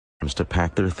Muslims to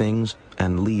pack their things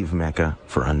and leave Mecca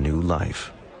for a new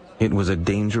life. It was a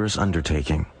dangerous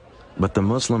undertaking, but the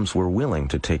Muslims were willing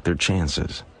to take their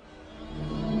chances.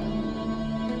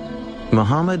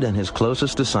 Muhammad and his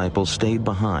closest disciples stayed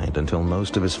behind until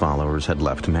most of his followers had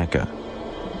left Mecca.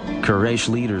 Quraysh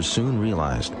leaders soon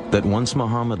realized that once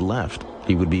Muhammad left,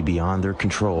 he would be beyond their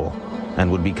control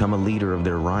and would become a leader of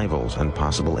their rivals and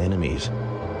possible enemies.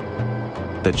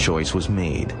 The choice was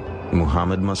made.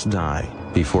 Muhammad must die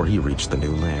before he reached the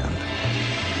new land.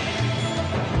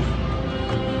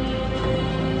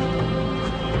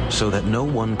 So that no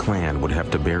one clan would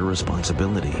have to bear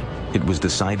responsibility, it was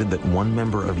decided that one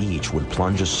member of each would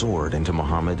plunge a sword into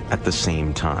Muhammad at the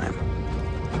same time.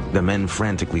 The men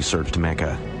frantically searched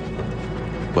Mecca,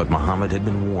 but Muhammad had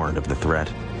been warned of the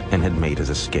threat and had made his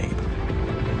escape.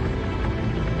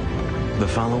 The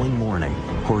following morning,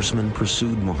 horsemen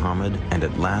pursued Muhammad and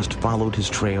at last followed his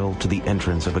trail to the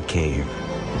entrance of a cave.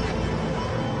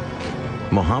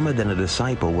 Muhammad and a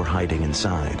disciple were hiding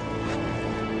inside.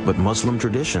 But Muslim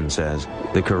tradition says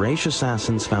the Quraysh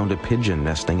assassins found a pigeon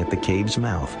nesting at the cave's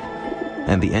mouth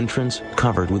and the entrance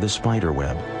covered with a spider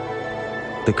web.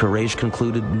 The Quraysh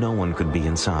concluded no one could be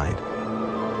inside.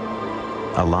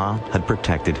 Allah had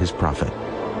protected his prophet.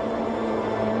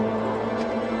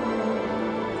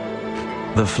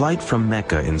 The flight from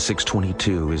Mecca in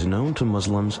 622 is known to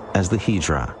Muslims as the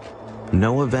Hijrah.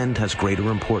 No event has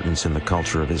greater importance in the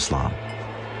culture of Islam.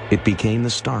 It became the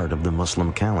start of the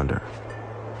Muslim calendar.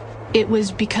 It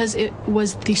was because it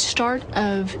was the start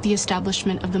of the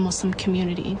establishment of the Muslim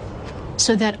community.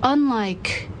 So that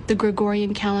unlike the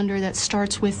Gregorian calendar that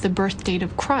starts with the birth date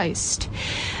of Christ,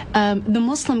 the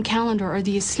Muslim calendar, or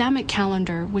the Islamic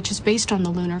calendar, which is based on the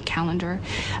lunar calendar,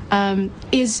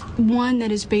 is one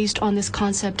that is based on this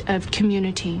concept of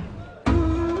community.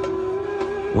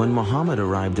 When Muhammad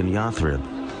arrived in Yathrib,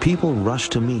 people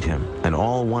rushed to meet him and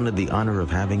all wanted the honor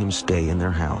of having him stay in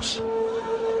their house.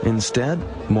 Instead,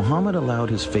 Muhammad allowed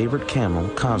his favorite camel,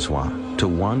 Qaswa, to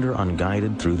wander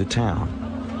unguided through the town.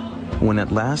 When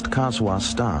at last Qaswa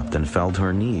stopped and fell to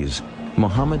her knees,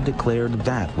 Muhammad declared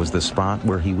that was the spot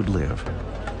where he would live.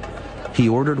 He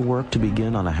ordered work to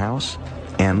begin on a house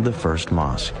and the first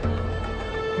mosque.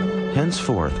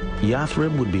 Henceforth,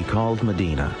 Yathrib would be called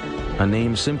Medina, a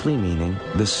name simply meaning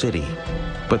the city.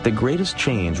 But the greatest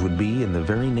change would be in the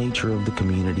very nature of the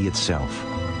community itself.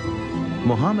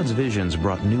 Muhammad's visions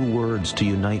brought new words to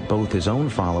unite both his own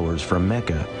followers from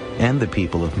Mecca and the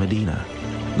people of Medina.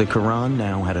 The Quran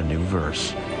now had a new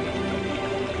verse.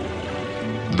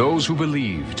 Those who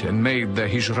believed and made the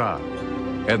Hijrah,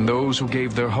 and those who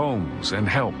gave their homes and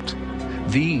helped,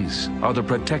 these are the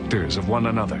protectors of one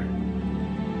another.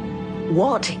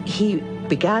 What he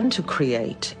began to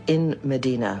create in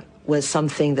Medina was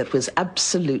something that was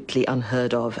absolutely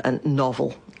unheard of and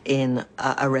novel in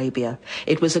Arabia.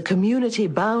 It was a community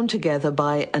bound together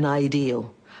by an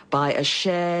ideal, by a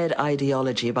shared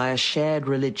ideology, by a shared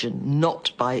religion,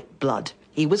 not by blood.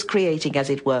 He was creating,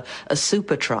 as it were, a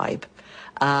super tribe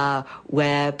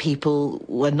where people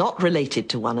were not related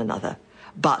to one another,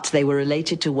 but they were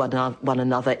related to one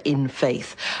another in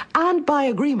faith and by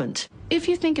agreement. If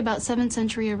you think about 7th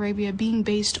century Arabia being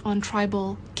based on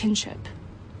tribal kinship,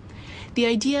 the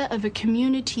idea of a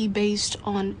community based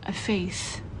on a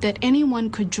faith that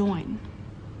anyone could join,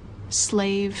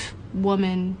 slave,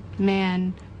 woman,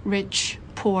 man, rich,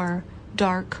 poor,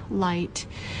 dark, light,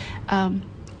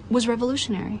 was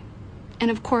revolutionary,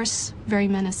 and of course, very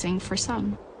menacing for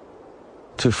some.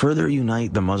 To further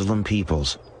unite the Muslim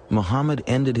peoples, Muhammad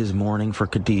ended his mourning for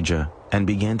Khadija and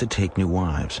began to take new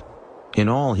wives. In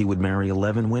all, he would marry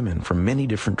 11 women from many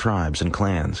different tribes and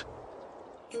clans.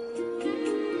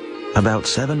 About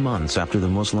 7 months after the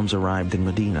Muslims arrived in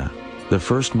Medina, the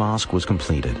first mosque was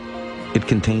completed. It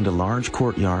contained a large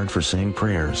courtyard for saying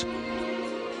prayers.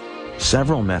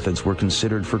 Several methods were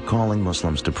considered for calling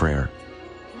Muslims to prayer.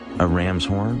 A ram's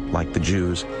horn, like the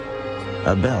Jews,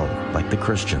 a bell, like the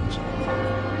Christians.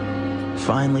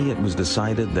 Finally, it was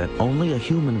decided that only a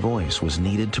human voice was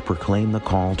needed to proclaim the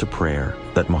call to prayer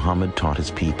that Muhammad taught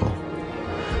his people.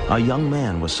 A young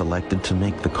man was selected to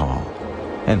make the call,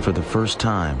 and for the first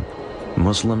time,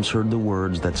 Muslims heard the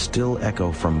words that still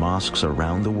echo from mosques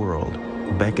around the world,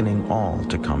 beckoning all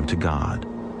to come to God.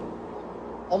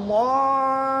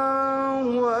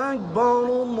 Allahu Akbar,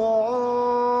 Allahu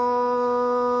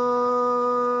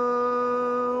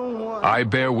Akbar. I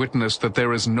bear witness that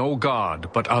there is no God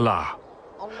but Allah.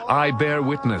 I bear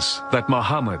witness that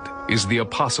Muhammad is the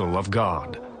apostle of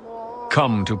God.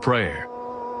 Come to prayer.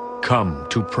 Come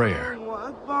to prayer.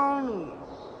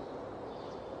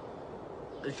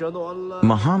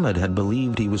 Muhammad had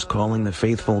believed he was calling the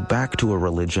faithful back to a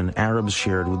religion Arabs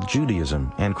shared with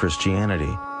Judaism and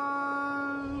Christianity.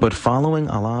 But following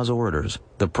Allah's orders,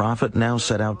 the Prophet now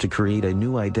set out to create a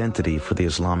new identity for the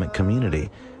Islamic community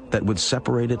that would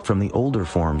separate it from the older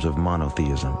forms of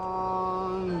monotheism.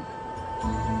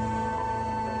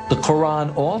 The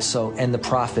Quran also and the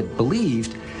Prophet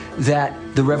believed that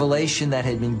the revelation that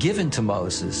had been given to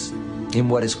Moses in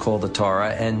what is called the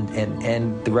Torah and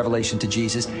the revelation to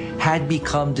Jesus had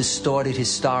become distorted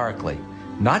historically,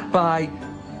 not by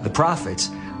the prophets,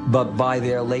 but by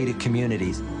their later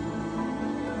communities.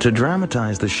 To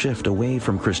dramatize the shift away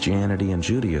from Christianity and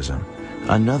Judaism,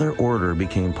 another order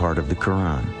became part of the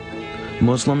Quran.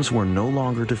 Muslims were no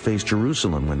longer to face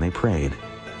Jerusalem when they prayed.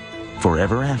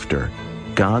 Forever after,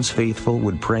 God's faithful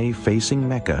would pray facing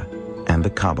Mecca and the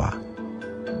Kaaba.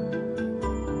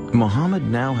 Muhammad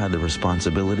now had the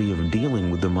responsibility of dealing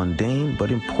with the mundane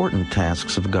but important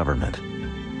tasks of government.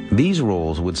 These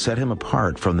roles would set him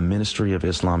apart from the ministry of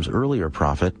Islam's earlier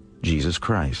prophet, Jesus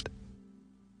Christ.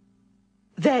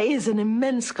 There is an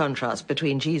immense contrast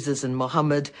between Jesus and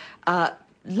Muhammad,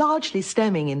 largely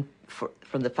stemming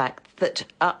from the fact that,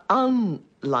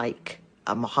 unlike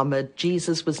Muhammad,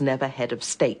 Jesus was never head of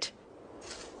state.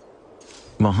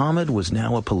 Muhammad was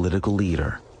now a political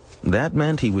leader. That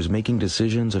meant he was making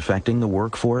decisions affecting the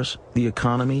workforce, the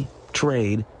economy,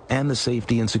 trade, and the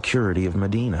safety and security of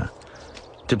Medina.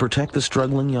 To protect the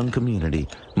struggling young community,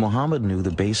 Muhammad knew the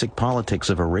basic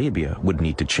politics of Arabia would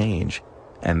need to change,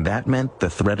 and that meant the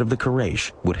threat of the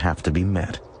Quraysh would have to be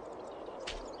met.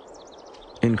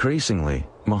 Increasingly,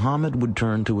 Muhammad would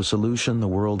turn to a solution the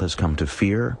world has come to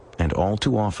fear and all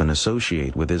too often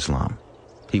associate with Islam.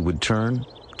 He would turn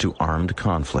to armed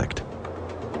conflict.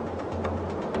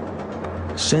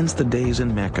 Since the days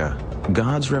in Mecca,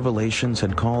 God's revelations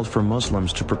had called for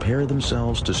Muslims to prepare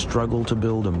themselves to struggle to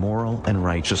build a moral and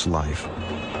righteous life.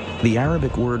 The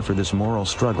Arabic word for this moral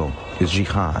struggle is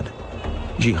jihad.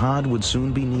 Jihad would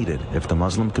soon be needed if the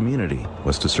Muslim community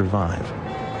was to survive.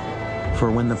 For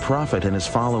when the Prophet and his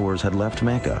followers had left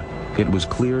Mecca, it was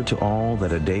clear to all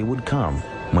that a day would come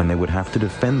when they would have to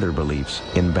defend their beliefs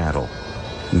in battle.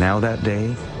 Now that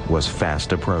day was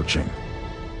fast approaching.